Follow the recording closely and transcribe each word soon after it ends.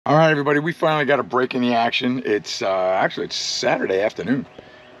All right, everybody, we finally got a break in the action. It's actually it's Saturday afternoon,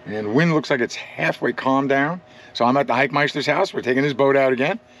 and wind looks like it's halfway calmed down. So I'm at the Hikemeister's house. We're taking his boat out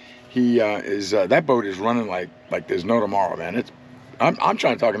again. He that boat is running like there's no tomorrow, man. I'm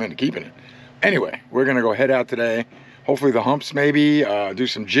trying to talk him into keeping it. Anyway, we're gonna go head out today. Hopefully the humps, maybe do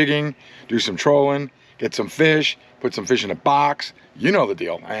some jigging, do some trolling, get some fish, put some fish in a box. You know the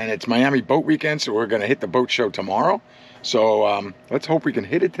deal. And it's Miami boat weekend, so we're gonna hit the boat show tomorrow. So let's hope we can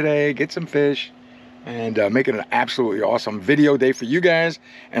hit it today, get some fish, and make it an absolutely awesome video day for you guys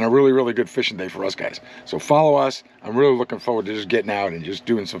and a really, really good fishing day for us guys. So follow us. I'm really looking forward to just getting out and just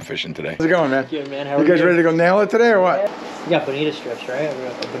doing some fishing today. How's it going, man? Good, man. How you guys ready to go nail it today or what? You got bonita strips, right?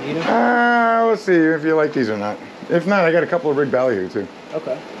 A bonita? We'll see if you like these or not. If not, I got a couple of rig ballyhoo too.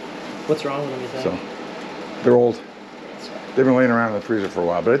 Okay. What's wrong with them, you think? So, they're old. They've been laying around in the freezer for a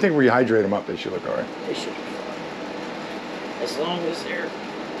while, but I think we hydrate them up, they should look all right. They should be fine. As long as they're...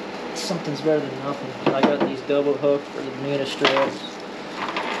 Something's better than nothing. I got these double hook for the bonita strips.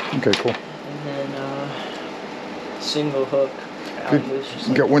 Okay, cool. And then single hook.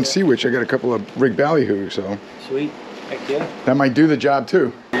 Good. Got one sea witch. I got a couple of rig ballyhoo, so. Sweet. Heck yeah. That might do the job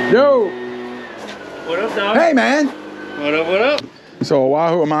too. Yo! What up, dog? Hey, man! What up, what up? So a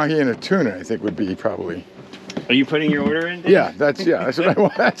wahoo, a mahi, and a tuna, I think would be probably. Are you putting your order in? Yeah, that's what I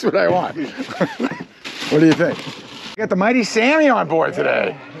want. That's what I want. What do you think? We got the mighty Sammy on board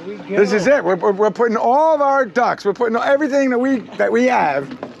today. This is it. We're putting all of our ducks. We're putting everything that we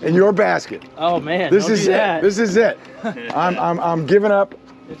have in your basket. Oh man, this is it. This is it. I'm giving up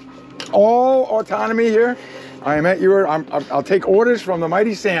all autonomy here. I am at your. I'll take orders from the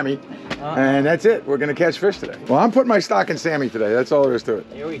mighty Sammy, and that's it. We're gonna catch fish today. Well, I'm putting my stock in Sammy today. That's all there is to it.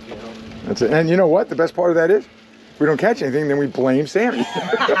 There we go. That's it. And you know what? The best part of that is, if we don't catch anything, then we blame Sammy.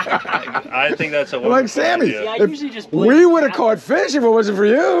 I think that's a like Sammy. See, I usually just blame we would have caught fish if it wasn't for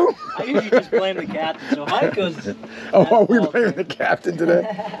you. I usually just blame the captain. So Mike goes. Oh, we blaming the captain today.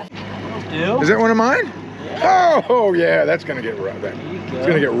 Do? Is that one of mine? Yeah. Oh yeah, that's gonna get wrecked. It's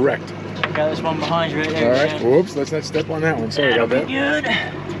gonna get wrecked. I got this one behind you right there. All right. Man. Whoops. Let's not step on that one. Sorry about that.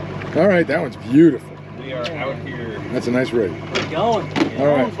 Good. All right. That one's beautiful. We are out here. That's a nice rig. We're going. All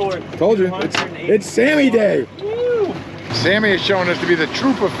right. For it. Told you. It's Sammy Day. Woo. Sammy is showing us to be the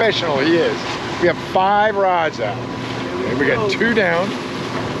true professional he is. We have 5 rods out. And we got 2 down.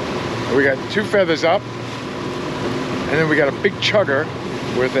 And we got 2 feathers up. And then we got a big chugger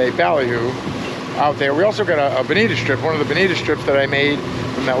with a ballyhoo out there. We also got a bonita strip, one of the bonita strips that I made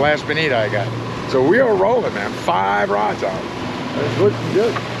from that last bonita I got. So we are rolling, man. 5 rods out. That's looking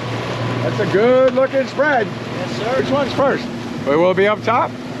good. That's a good looking spread. Yes, sir. Which one's first? Will it be up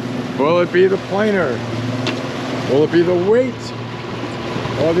top? Will it be the planer? Will it be the weight?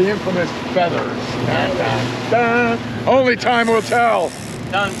 Or the infamous feathers? Dun, dun, dun. Only time will tell.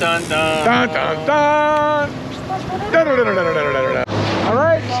 Dun, dun, dun. Dun, dun, dun. Dun, dun, dun, dun, dun, dun, dun. All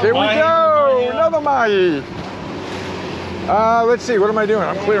right, here we go. Another mahi. Let's see, what am I doing?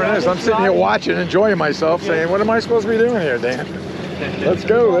 I'm clearing this. I'm sitting here watching, enjoying myself, saying, what am I supposed to be doing here, Dan? Let's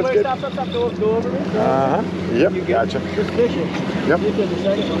go. Let's get. Stop. Go over me. Yep. Gotcha. Just fishing. Yep.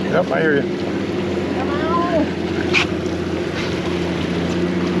 Yep. I hear you. Come on.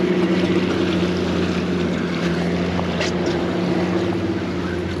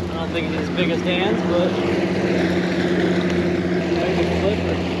 I don't think it's as big as Dan's, but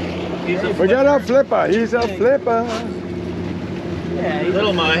We got a flipper. He's a flipper. yeah, he's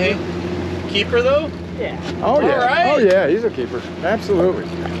Little mahi. Keeper though? yeah. Oh yeah. Right. Oh yeah. He's a keeper. Absolutely.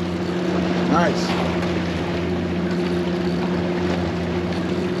 Nice.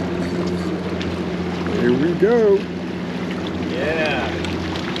 Here we go. Yeah.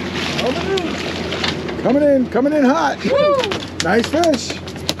 Coming in hot. Woo! Nice fish.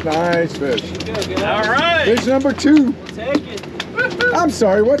 Nice fish. Good. All right. Fish number 2. Take it. I'm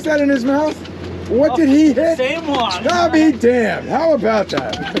sorry, what's that in his mouth? What did he hit? Same one. I'll be damned. How about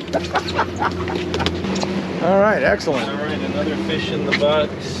that? All right, excellent. All right, another fish in the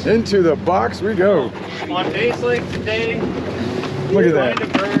box. Into the box we go. On days like today, Look at that. find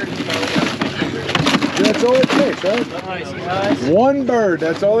a bird. That's all it takes, right? Nice, guys. One bird,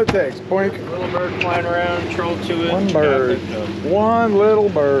 that's all it takes. Poink. Little bird flying around, troll to it. One bird. One little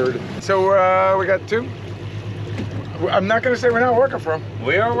bird. So we got 2. I'm not going to say we're not working for them.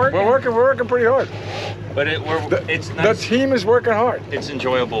 We are working. We're working pretty hard. But it's The nice. team is working hard. It's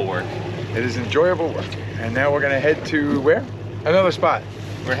enjoyable work. It is enjoyable work. And now we're going to head to where? Another spot.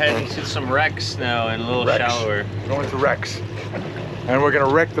 We're heading to some wrecks now and a little Wrecks. shallower. Going to wrecks. And we're going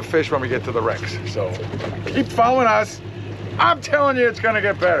to wreck the fish when we get to the wrecks. So keep following us. I'm telling you, it's going to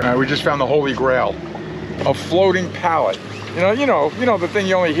get better. We just found the holy grail. A floating pallet You know the thing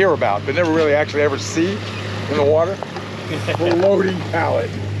you only hear about, but never really actually ever see in the water. Floating pallet.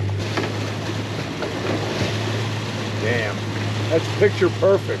 Damn, that's picture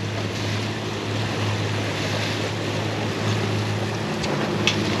perfect.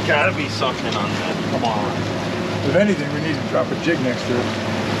 Gotta be something on that. Come on. If anything, we need to drop a jig next to it.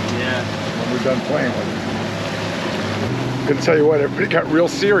 Yeah. When we're done playing with it. I'm gonna tell you what, everybody got real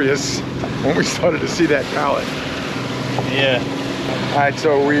serious when we started to see that pallet. Yeah. All right,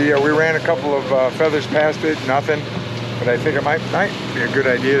 so we ran a couple of feathers past it, nothing. But I think it might be a good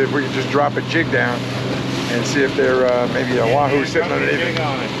idea if we could just drop a jig down and see if there maybe a wahoo sitting underneath it.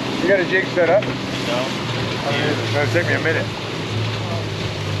 You got a jig set up? No. It's gonna take me a minute.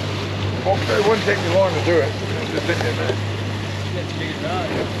 Well, it wouldn't take me long to do it. It'll just take me a minute.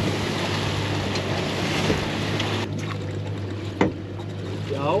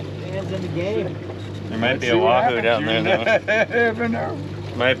 Yo, hands in the game. There might be a wahoo down there though. You never know.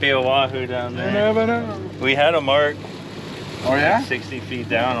 Might be a wahoo down there. You never know. We had a mark. Oh yeah? 60 feet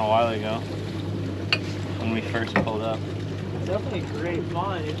down a while ago when we first pulled up. It's definitely a great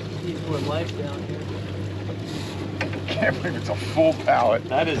find. It just needs more life down here. Can't believe it's a full pallet.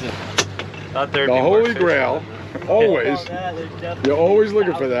 That is a. Thought there'd The be more holy fish grail. on it. Always. Oh, that, there's definitely You're always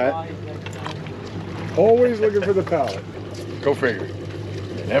looking for that. 1,000 eyes next time. Always looking for the pallet. Go figure.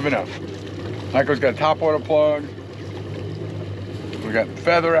 You never know. Michael's got a top water plug. We got the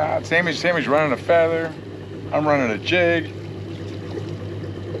feather out. Sammy's running a feather. I'm running a jig.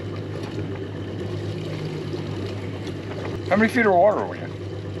 How many feet of water are we in?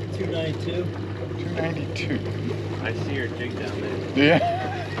 292. 292. I see your jig down there.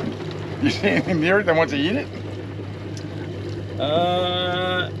 Yeah. You see anything near it that wants to eat it?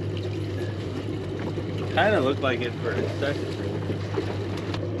 Kind of looked like it for a second.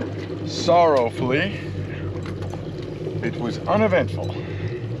 Sorrowfully, it was uneventful.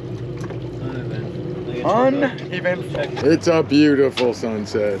 Uneventful. It's a beautiful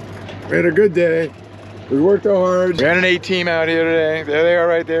sunset. We had a good day. We worked hard. We had an A-team out here today. There they are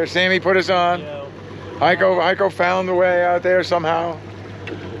right there. Sammy put us on. Heiko found the way out there somehow.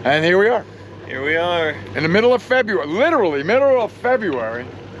 And here we are. Here we are. In the middle of February. Literally middle of February.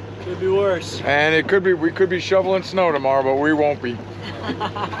 Could be worse. And it could be, we could be shoveling snow tomorrow, but we won't be.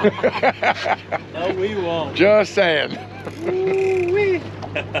 No, we won't. Just saying.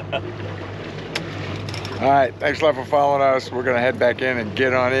 All right, thanks a lot for following us. We're gonna head back in and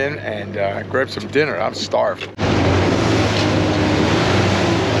get on in and grab some dinner. I'm starved.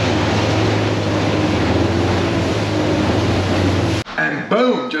 And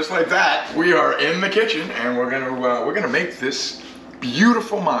boom, just like that, we are in the kitchen, and we're gonna make this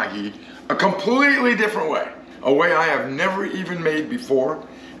beautiful mahi a completely different way, a way I have never even made before,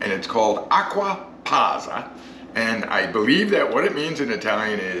 and it's called acqua pazza, and I believe that what it means in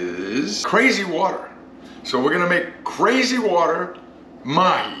Italian is crazy water. So we're gonna make crazy water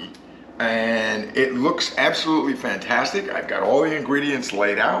mahi, and it looks absolutely fantastic. I've got all the ingredients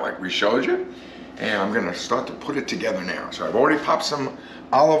laid out like we showed you, and I'm gonna start to put it together now. So I've already popped some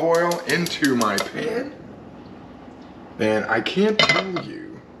olive oil into my pan, and I can't tell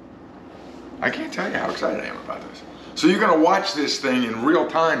you how excited I am about this. So you're gonna watch this thing in real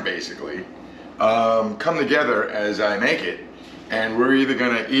time, basically, come together as I make it, and we're either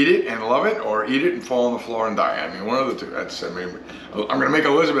gonna eat it and love it, or eat it and fall on the floor and die. I mean, one of the two. I'm gonna make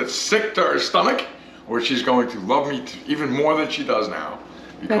Elizabeth sick to her stomach, or she's going to love me even more than she does now.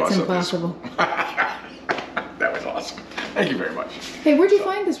 That's impossible. That was awesome. Thank you very much. Hey, where'd you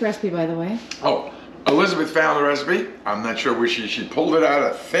find this recipe, by the way? Oh, Elizabeth found the recipe. I'm not sure where she pulled it out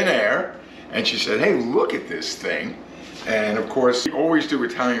of thin air, and she said, hey, look at this thing. And of course, we always do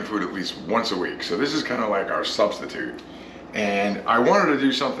Italian food at least once a week. So this is kind of like our substitute. And I wanted to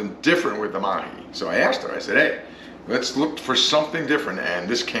do something different with the mahi. So I asked her, I said, hey, let's look for something different. And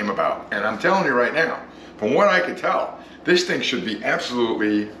this came about. And I'm telling you right now, from what I could tell, this thing should be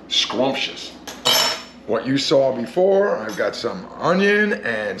absolutely scrumptious. What you saw before, I've got some onion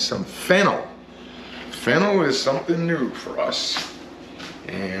and some fennel. Fennel is something new for us.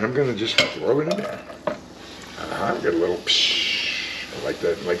 And I'm gonna just throw it in there. Get a little psh, I like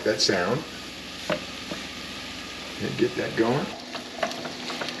that sound. And get that going.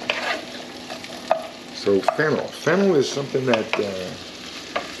 So fennel is something that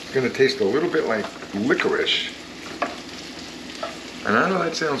gonna taste a little bit like licorice. And I know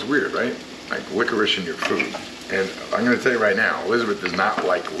that sounds weird, right? Like licorice in your food. And I'm gonna tell you right now, Elizabeth does not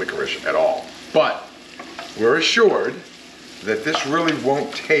like licorice at all. But we're assured that this really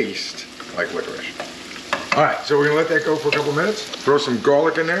won't taste like licorice. All right, so we're gonna let that go for a couple minutes. Throw some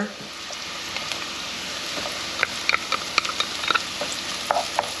garlic in there.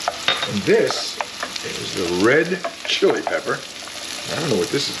 And this is the red chili pepper. I don't know what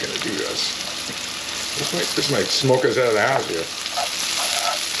this is going to do to us. This might smoke us out of the house here.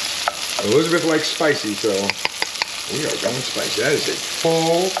 Elizabeth likes spicy, so we are going spicy. That is a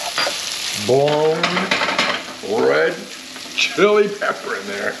full-blown red chili pepper in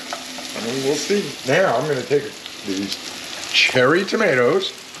there. And we'll see. Now I'm going to take these cherry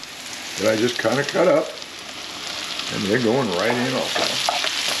tomatoes that I just kind of cut up, and they're going right in also.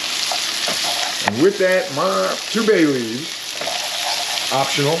 And with that, my 2 bay leaves,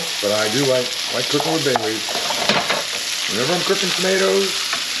 optional, but I do like cooking with bay leaves. Whenever I'm cooking tomatoes,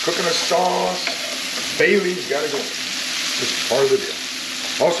 cooking a sauce, bay leaves gotta go. It's part of the deal.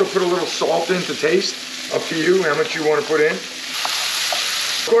 Also put a little salt in to taste. Up to you how much you want to put in.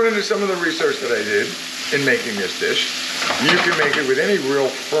 According to some of the research that I did in making this dish, you can make it with any real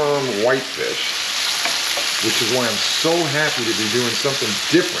firm white fish, which is why I'm so happy to be doing something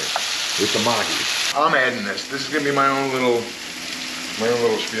different with the mahi. I'm adding this. This is gonna be my own little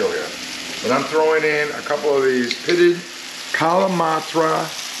spiel here. But I'm throwing in a couple of these pitted Kalamata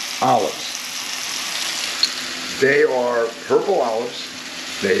olives. They are purple olives.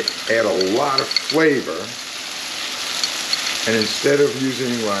 They add a lot of flavor. And instead of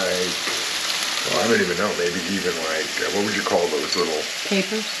using like, well, I don't even know, maybe even like, what would you call those little?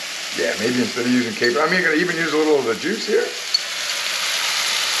 Capers? Yeah, maybe instead of using caper, I mean, you're gonna even use a little of the juice here.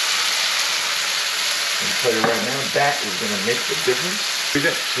 I'll tell you right now, that is gonna make the difference.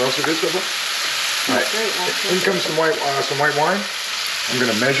 Smells so good, so far? All right, in comes some white wine. I'm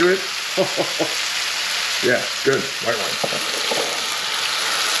gonna measure it. Yeah, good, white wine.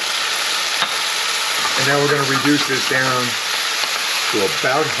 And now we're gonna reduce this down to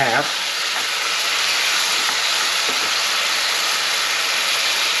about half.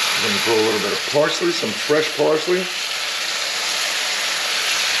 I'm gonna throw a little bit of parsley, some fresh parsley.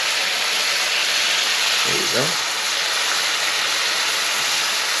 There we go.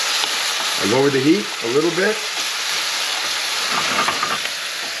 I lowered the heat a little bit.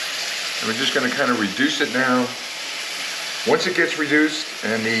 And we're just gonna kind of reduce it now. Once it gets reduced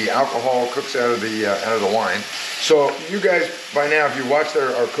and the alcohol cooks out of the wine. So you guys, by now, if you watched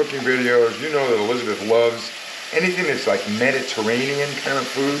our cooking videos, you know that Elizabeth loves anything that's like Mediterranean kind of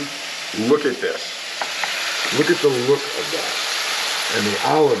food. Look at this. Look at the look of that. And the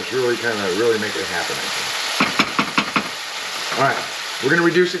olives really make it happen, I think. All right, we're gonna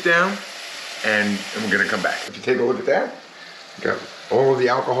reduce it down and we're gonna come back. If you take a look at that, got all of the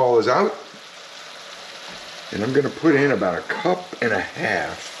alcohol is out. And I'm gonna put in about 1.5 cups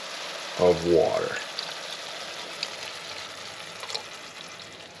of water.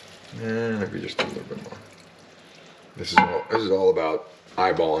 And maybe just a little bit more. This is all about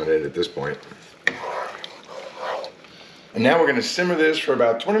eyeballing it at this point. And now we're gonna simmer this for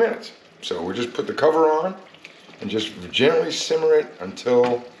about 20 minutes. So we'll just put the cover on and just gently simmer it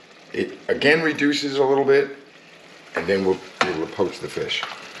until it again reduces a little bit, and then we'll poach the fish.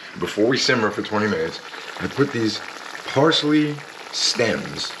 Before we simmer for 20 minutes, I put these parsley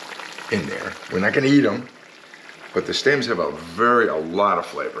stems in there. We're not gonna eat them, but the stems have a lot of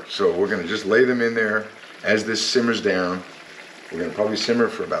flavor. So we're gonna just lay them in there as this simmers down. We're gonna probably simmer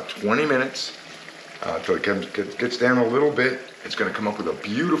for about 20 minutes until it gets down a little bit. It's gonna come up with a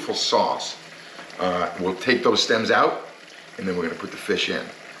beautiful sauce. We'll take those stems out, and then we're gonna put the fish in.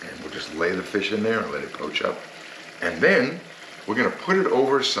 And we'll just lay the fish in there and let it poach up. And then we're gonna put it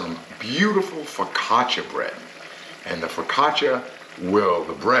over some beautiful focaccia bread. And the focaccia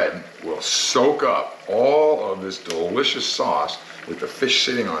the bread will soak up all of this delicious sauce with the fish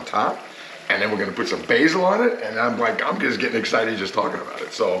sitting on top. And then we're gonna put some basil on it. And I'm just getting excited just talking about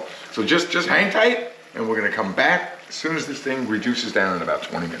it. So just hang tight, and we're gonna come back as soon as this thing reduces down in about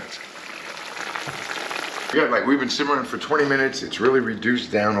 20 minutes. We've been simmering for 20 minutes. It's really reduced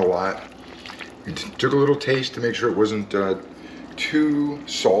down a lot. We took a little taste to make sure it wasn't too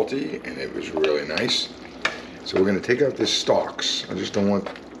salty, and it was really nice. So we're gonna take out the stalks. We don't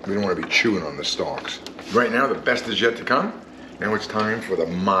wanna be chewing on the stalks. Right now, the best is yet to come. Now it's time for the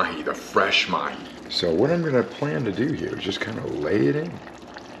mahi, the fresh mahi. So what I'm gonna plan to do here is just kind of lay it in.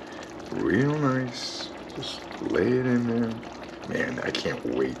 Real nice. Just lay it in there. Man, I can't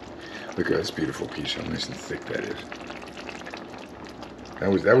wait. Look at this beautiful piece, how nice and thick that is.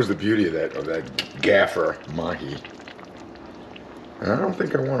 That was the beauty of that gaffer mahi. And I don't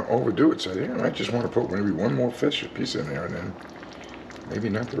think I want to overdo it, so I might just want to put maybe one more fish piece in there, and then maybe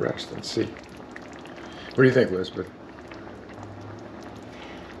not the rest. Let's see. What do you think, Elizabeth?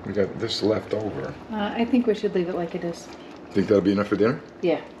 We got this left over. I think we should leave it like it is. Think that'll be enough for dinner?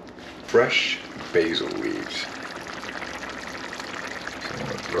 Yeah. Fresh basil leaves. So I'm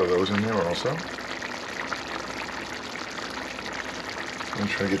gonna throw those in there also. I'm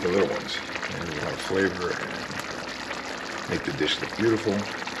trying to get the little ones. And we'll have flavor and make the dish look beautiful.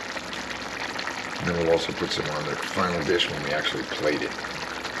 And then we'll also put some on the final dish when we actually plate it.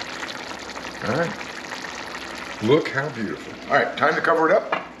 All right. Look how beautiful. All right, time to cover it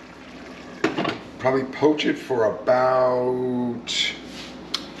up. Probably poach it for about,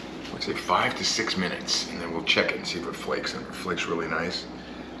 let's say 5 to 6 minutes, and then we'll check it and see if it flakes. And if it flakes really nice,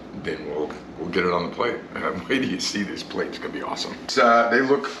 then we'll get it on the plate. And wait till you see this plate; it's gonna be awesome. They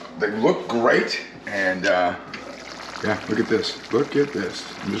look great, and yeah, look at this. Look at this.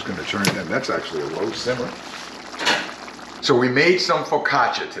 I'm just gonna turn it in. That's actually a low simmer. So we made some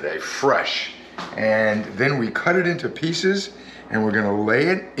focaccia today, fresh, and then we cut it into pieces, and we're gonna lay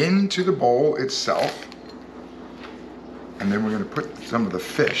it into the bowl itself, and then we're gonna put some of the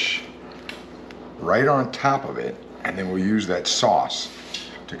fish right on top of it, and then we'll use that sauce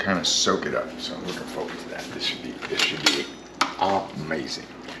to kind of soak it up. So I'm looking forward to that. This should be amazing.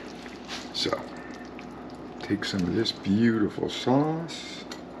 So take some of this beautiful sauce.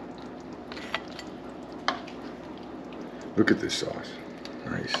 Look at this sauce.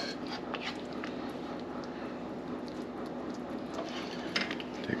 Nice.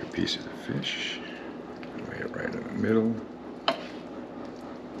 Take a piece of the fish, lay it right in the middle.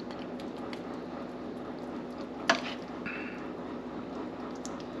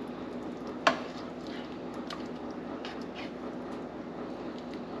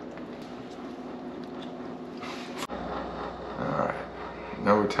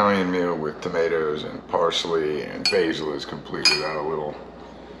 No Italian meal with tomatoes and parsley and basil is complete without a little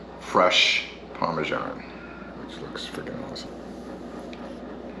fresh Parmesan, which looks freaking awesome.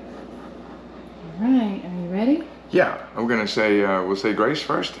 All right, are you ready? Yeah, I'm gonna say, we'll say grace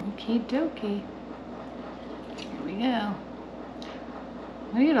first. Okie dokie. Here we go.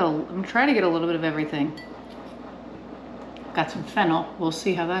 I'm trying to get a little bit of everything. Got some fennel. We'll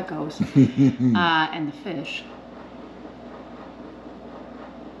see how that goes. And the fish.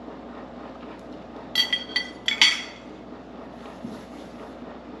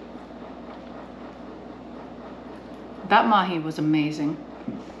 That mahi was amazing.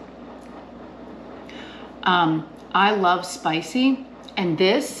 I love spicy, and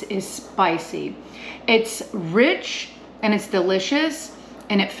this is spicy. It's rich and it's delicious,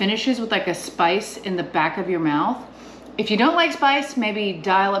 and it finishes with like a spice in the back of your mouth. If you don't like spice, maybe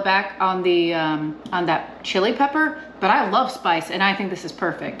dial it back on the on that chili pepper. But I love spice, and I think this is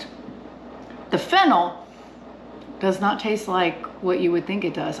perfect. The fennel does not taste like what you would think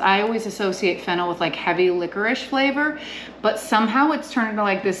it does. I always associate fennel with like heavy licorice flavor, but somehow it's turned into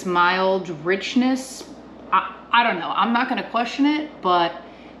like this mild richness. I don't know. I'm not gonna question it, but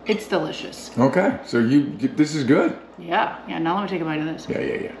it's delicious. Okay, so this is good. Yeah. Now let me take a bite of this.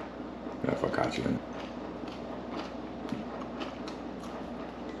 Yeah. That focaccia in it.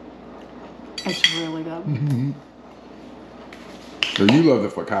 It's really good. Mm-hmm. So you love the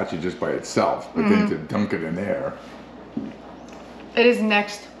focaccia just by itself, but then to dunk it in there. It is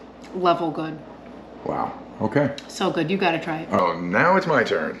next level good. Wow. Okay. So good. You got to try it. Oh, now it's my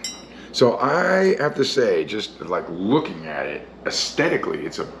turn. So I have to say, just like looking at it, aesthetically,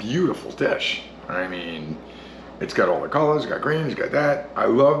 it's a beautiful dish. I mean, it's got all the colors, it's got green, it's got that. I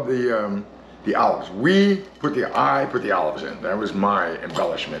love the olives. I put the olives in. That was my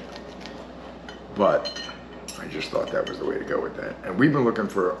embellishment. But I just thought that was the way to go with that. And we've been looking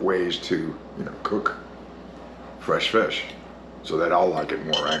for ways to, cook fresh fish so that I'll like it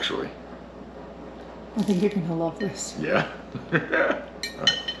more, actually. I think you're gonna love this. Yeah. All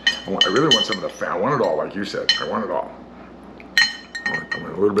right. I really want some of the fennel. I want it all, like you said. I want it all. I want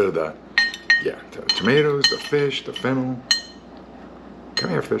a little bit of the tomatoes, the fish, the fennel.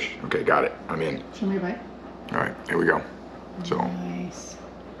 Come here, fish. Okay, got it. I'm in. Show me a bite. All right, here we go. So, nice.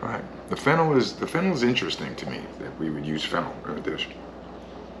 all right. The fennel is interesting to me that we would use fennel in a dish.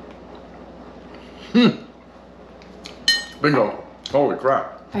 Bingo. Holy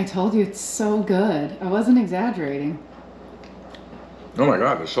crap. I told you it's so good. I wasn't exaggerating. Oh my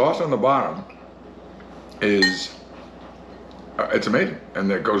God, the sauce on the bottom is, it's amazing. And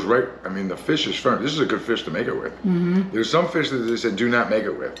that goes right, I mean, the fish is firm. This is a good fish to make it with. There's some fish that they said do not make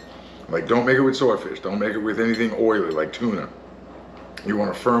it with. Like, don't make it with swordfish. Don't make it with anything oily like tuna. You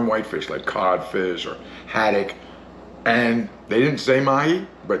want a firm white fish like codfish or haddock. And they didn't say mahi,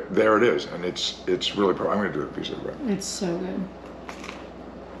 but there it is. And it's really, I'm gonna do a piece of the bread. It's so good.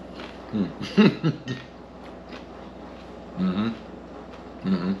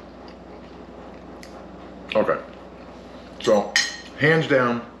 Okay, so hands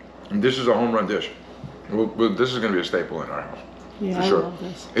down, this is a home run dish. This is going to be a staple in our house. Yeah, for I sure. love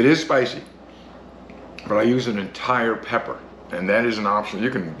this. It is spicy, but I use an entire pepper, and that is an option. You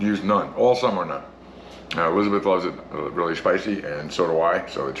can use none, all some or none. Elizabeth loves it really spicy, and so do I,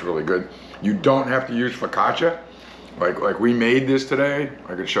 so it's really good. You don't have to use focaccia, like we made this today.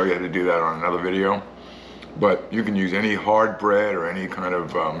 I could show you how to do that on another video. But you can use any hard bread or any kind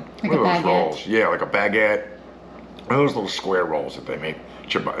of, like what are a those baguette. rolls? Yeah, like a baguette. Those little square rolls that they make.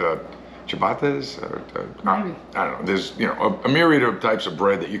 Ciabattas? Maybe. I don't know. There's, you know, a myriad of types of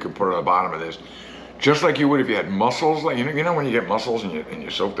bread that you can put on the bottom of this. Just like you would if you had mussels. Like, you know when you get mussels and you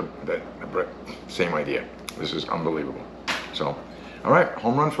soak the bread? Same idea. This is unbelievable. So, all right,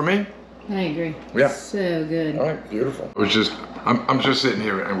 home run for me. I agree. Yeah. So good. All right, beautiful. It was just, I'm just sitting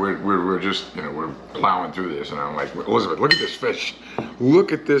here and we're just, you know, we're plowing through this, and I'm like, Elizabeth, look at this fish.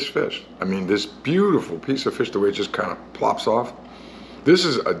 Look at this fish. I mean, this beautiful piece of fish, the way it just kind of plops off. This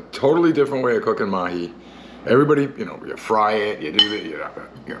is a totally different way of cooking mahi. Everybody, you know, you fry it, you do it,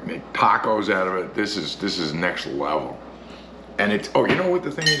 you make tacos out of it. This is next level. And it's, oh, you know what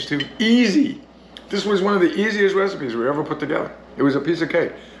the thing is too? Easy. This was one of the easiest recipes we ever put together. It was a piece of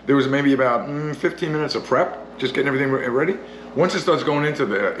cake. There was maybe about 15 minutes of prep, just getting everything ready. Once it starts going into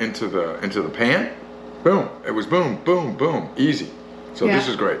the pan, boom. It was boom, boom, boom, easy. So Yeah. this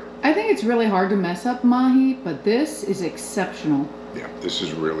is great. I think it's really hard to mess up mahi, but this is exceptional. Yeah, this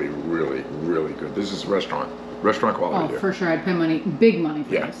is really, really, really good. This is restaurant quality. Oh, here. for sure. I'd pay money, big money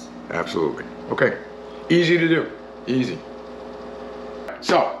for Yeah, this. absolutely. Okay, easy to do, easy.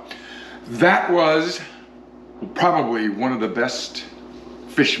 So that was probably one of the best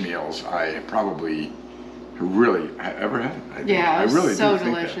fish meals I probably really ever had. I think. Yeah, I it was really so do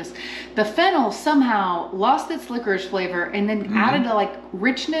think that. delicious. The fennel somehow lost its licorice flavor and then added a like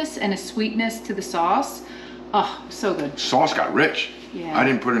richness and a sweetness to the sauce. Oh, so good. Sauce got rich. Yeah. I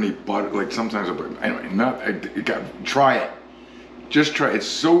didn't put any butter. Like sometimes I put. Anyway, try it. Just try it. It's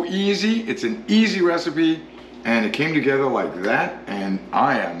so easy. It's an easy recipe, and it came together like that. And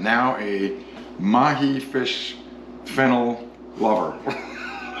I am now a mahi fish fennel lover.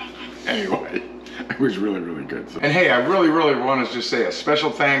 Anyway, it was really, really good. And hey, I really, really want to just say a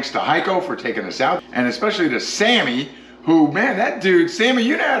special thanks to Heiko for taking us out, and especially to Sammy, who, man, that dude, Sammy,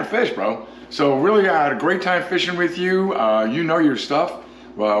 you know how to fish, bro. So really, I had a great time fishing with you. You know your stuff.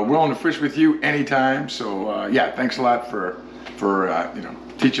 Willing to fish with you anytime. So yeah, thanks a lot for you know,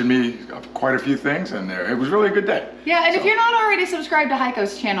 teaching me quite a few things, and it was really a good day. Yeah, and if you're not already subscribed to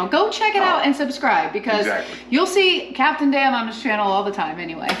Heiko's channel, go check it out and subscribe, because you'll see Captain Dan on his channel all the time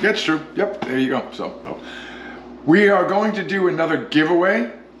anyway. That's true. Yep, there you go. So we are going to do another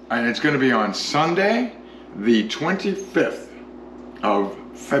giveaway, and it's going to be on Sunday, the 25th of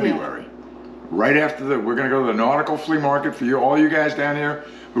February. Right after we're going to go to the Nautical Flea Market for all you guys down here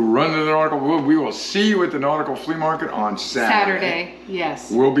who run to the Nautical. We will see you at the Nautical Flea Market on Saturday.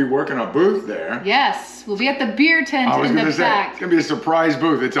 Yes. We'll be working a booth there. Yes, we'll be at the beer tent in the back. It's going to be a surprise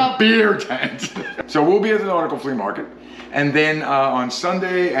booth. It's a beer tent. So we'll be at the Nautical Flea Market. And then on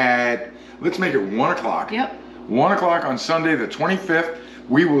Sunday at, let's make it 1 o'clock. Yep. 1 o'clock on Sunday the 25th,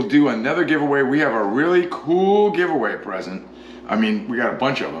 we will do another giveaway. We have a really cool giveaway present. I mean, we got a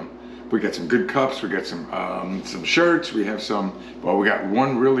bunch of them. We got some good cups. We got some shirts. We have some. Well, we got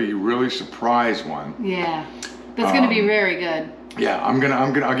one really, really surprise one. Yeah, that's gonna be very good. Yeah,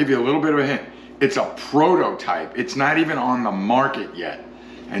 I'll give you a little bit of a hint. It's a prototype. It's not even on the market yet.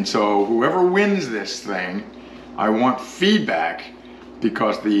 And so whoever wins this thing, I want feedback,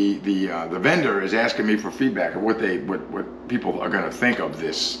 because the vendor is asking me for feedback of what people are going to think of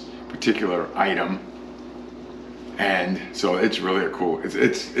this particular item. And so it's really a cool,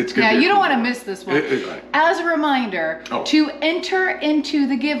 it's good. Yeah, you don't want to miss this one. Right. As a reminder, to enter into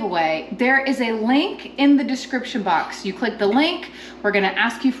the giveaway, there is a link in the description box. You click the link, we're going to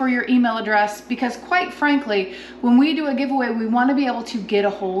ask you for your email address, because quite frankly, when we do a giveaway, we want to be able to get a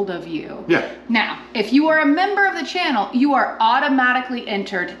hold of you. Yeah. Now, if you are a member of the channel, you are automatically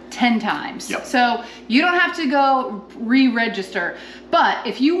entered 10 times. Yep. So you don't have to go re-register. But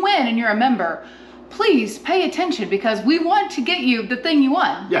if you win and you're a member, please pay attention, because we want to get you the thing you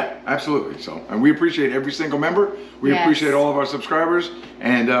won. Yeah, absolutely. So, and we appreciate every single member. We appreciate all of our subscribers,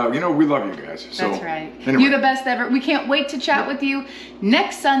 and you know, we love you guys. So, that's right. Anyway. You're the best ever. We can't wait to chat with you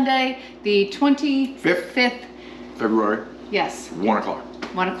next Sunday, the 25th. February. Yes. 1 o'clock.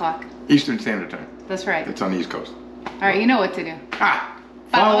 1 o'clock. Eastern Standard Time. That's right. It's on the East Coast. All right, you know what to do.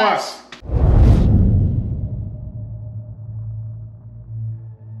 Follow us.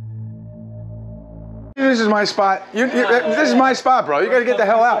 This is my spot. This is my spot, bro. You got to get the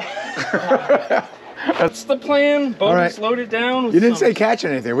hell out. That's the plan. Boat is loaded down. You didn't say catch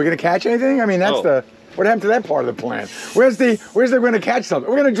anything. We're gonna catch anything? I mean, that's What happened to that part of the plan? Where's the going to catch something?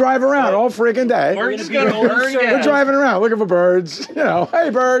 We're going to drive around all freaking day. We're just gonna burn gas. We're driving around looking for birds. You know, hey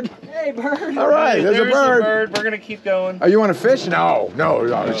bird. Hey, bird. All right, there's a bird. We're gonna keep going. Oh, you want to fish? No,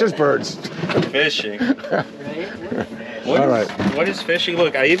 it's just birds. Fishing. All right. What is fishing?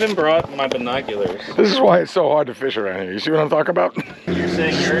 Look, I even brought my binoculars. This is why it's so hard to fish around here. You see what I'm talking about? You're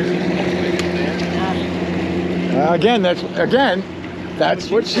saying yours is That's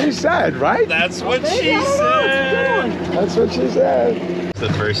what she said, right? That's what she said. That's what she said. It's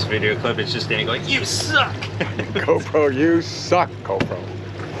the first video clip. It's just Danny going, "You suck." GoPro, you suck, GoPro.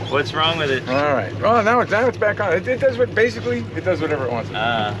 What's wrong with it? All right. Well, now it's back on. It does what basically it does whatever it wants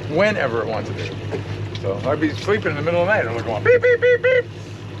to do, whenever it wants to do. So I'd be sleeping in the middle of the night and look going beep beep beep beep.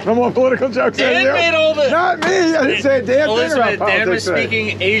 No more political jokes. Dan made all the. Not me. I didn't say a damn thing about politics. Dan was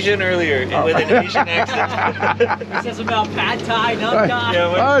speaking Asian earlier with an Asian accent. He says about pad thai, num thai. Yeah,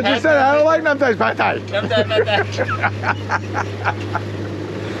 I just said I don't like num thai, pad thai.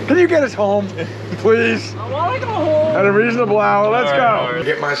 Can you get us home, please? I want to go home. At a reasonable hour. Let's go. All right.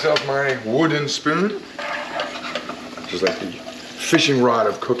 Get myself my wooden spoon. Just like the fishing rod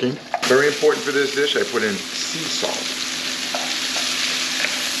of cooking. Very important for this dish, I put in sea salt.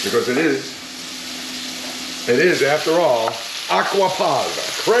 Because it is after all, aqua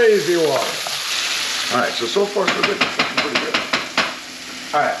pazza, crazy water. All right, so far so good. Pretty good.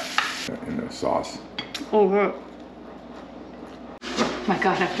 All right. In the sauce. Oh, wow. My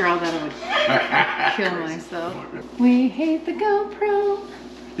God, after all that, I would kill myself. We hate the GoPro.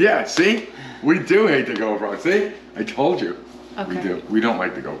 Yeah, see? We do hate the GoPro. See? I told you. Okay. We do. We don't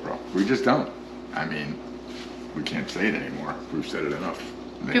like the GoPro. We just don't. I mean, we can't say it anymore. We've said it enough.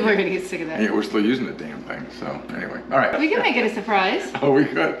 People are gonna get sick of that. Yeah, we're still using the damn thing. So anyway, all right. We can make it a surprise. Oh, we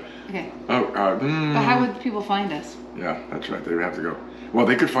could. Okay. Oh, But how would people find us? Yeah, that's right. They would have to go. Well,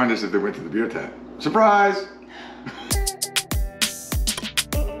 they could find us if they went to the beer tap. Surprise!